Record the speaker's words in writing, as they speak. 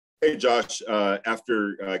Hey, Josh,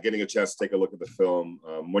 after getting a chance to take a look at the film,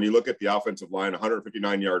 when you look at the offensive line,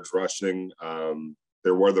 159 yards rushing,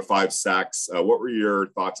 there were the 5 sacks. What were your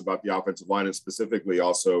thoughts about the offensive line, and specifically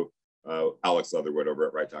also Alex Leatherwood over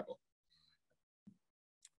at right tackle?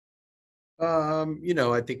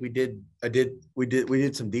 I think we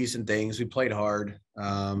did some decent things. We played hard.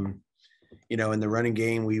 In the running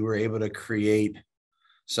game, we were able to create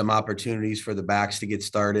some opportunities for the backs to get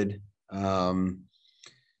started.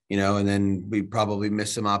 And then we probably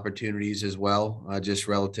missed some opportunities as well, just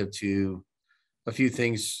relative to a few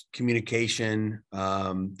things, communication,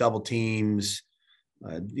 double teams.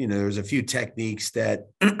 There's a few techniques that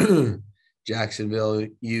Jacksonville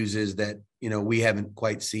uses that, we haven't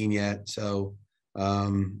quite seen yet. So,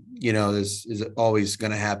 this is always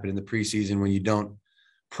going to happen in the preseason when you don't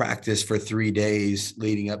practice for 3 days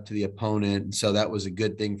leading up to the opponent. And so that was a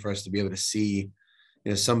good thing for us to be able to see,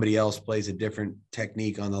 somebody else plays a different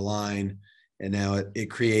technique on the line. And now it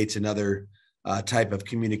creates another type of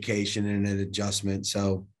communication and an adjustment.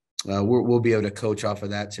 So we'll be able to coach off of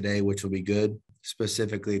that today, which will be good.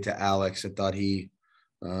 Specifically to Alex, I thought he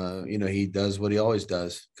does what he always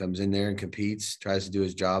does, comes in there and competes, tries to do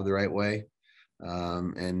his job the right way,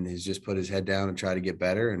 and has just put his head down and try to get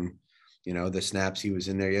better. And, the snaps he was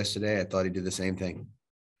in there yesterday, I thought he did the same thing.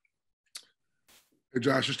 Hey,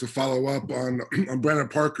 Josh, just to follow up on Brandon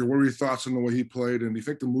Parker, what were your thoughts on the way he played? And do you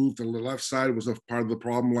think the move to the left side was a part of the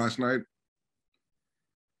problem last night?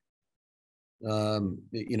 A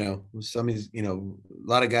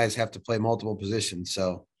lot of guys have to play multiple positions.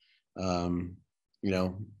 So,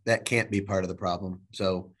 that can't be part of the problem.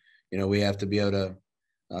 So, we have to be able to,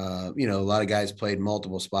 a lot of guys played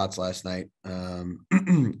multiple spots last night,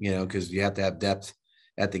 because you have to have depth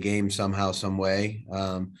at the game somehow, some way.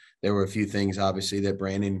 There were a few things, obviously, that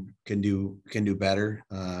Brandon can do better.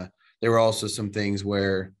 There were also some things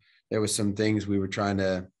where there was some things we were trying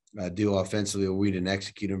to do offensively where we didn't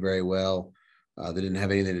execute them very well. That didn't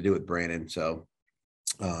have anything to do with Brandon. So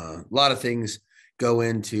a lot of things go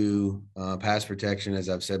into pass protection, as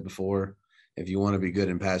I've said before. If you want to be good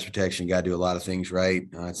in pass protection, you got to do a lot of things right.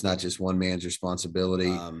 It's not just one man's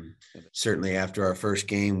responsibility. Certainly after our first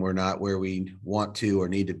game, we're not where we want to or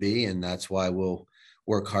need to be, and that's why we'll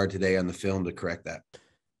work hard today on the film to correct that.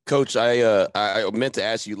 Coach, I meant to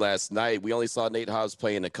ask you last night. We only saw Nate Hobbs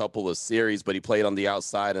play in a couple of series, but he played on the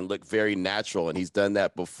outside and looked very natural, and he's done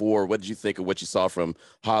that before. What did you think of what you saw from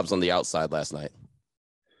Hobbs on the outside last night?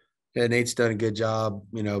 Yeah, Nate's done a good job,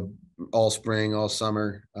 all spring, all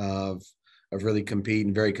summer of really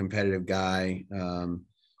competing, very competitive guy.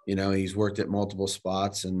 He's worked at multiple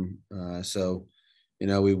spots. And so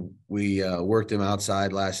we worked him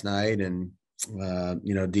outside last night, and,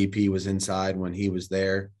 DP was inside when he was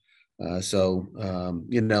there.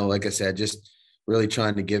 Like I said, just really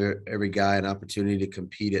trying to give every guy an opportunity to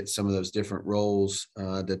compete at some of those different roles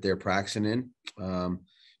that they're practicing in.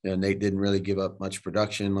 Nate didn't really give up much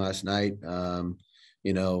production last night. And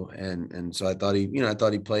so I thought he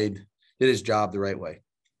did his job the right way.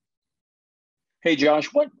 Hey,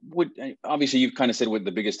 Josh, what would, obviously you've kind of said what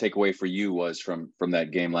the biggest takeaway for you was from that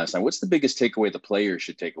game last night. What's the biggest takeaway the players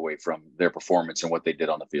should take away from their performance and what they did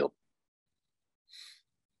on the field?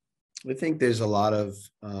 I think there's a lot of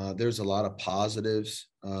positives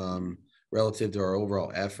relative to our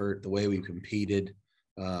overall effort, the way we competed.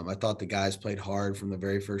 I thought the guys played hard from the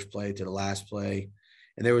very first play to the last play.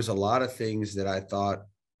 And there was a lot of things that I thought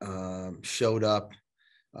showed up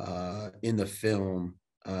in the film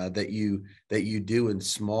that you do in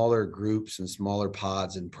smaller groups and smaller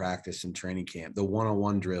pods in practice and training camp, the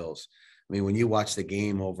one-on-one drills. I mean, when you watch the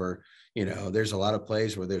game over, there's a lot of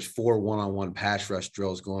plays where there's 4 one-on-one pass rush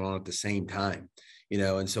drills going on at the same time,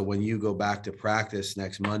 and so when you go back to practice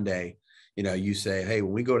next Monday, you say, hey,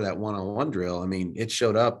 when we go to that one-on-one drill, I mean, it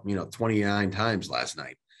showed up, 29 times last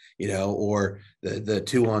night, or the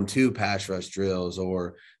 2-on-2 pass rush drills,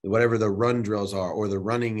 or whatever the run drills are, or the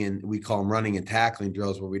running, and we call them running and tackling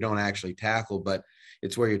drills, where we don't actually tackle, but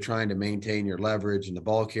it's where you're trying to maintain your leverage and the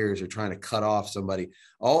ball carriers are trying to cut off somebody.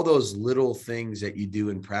 All those little things that you do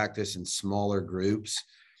in practice in smaller groups,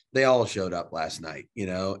 they all showed up last night,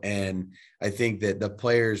 and I think that the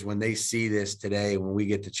players, when they see this today, when we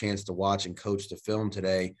get the chance to watch and coach the film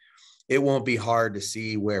today, it won't be hard to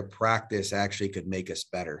see where practice actually could make us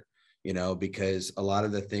better, because a lot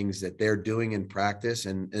of the things that they're doing in practice,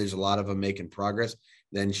 and there's a lot of them making progress,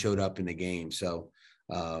 then showed up in the game. So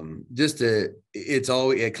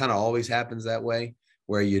it kind of always happens that way,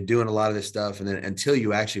 where you're doing a lot of this stuff, and then until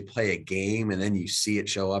you actually play a game and then you see it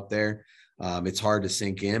show up there, it's hard to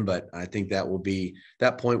sink in. But I think that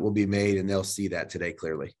point will be made, and they'll see that today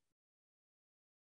clearly.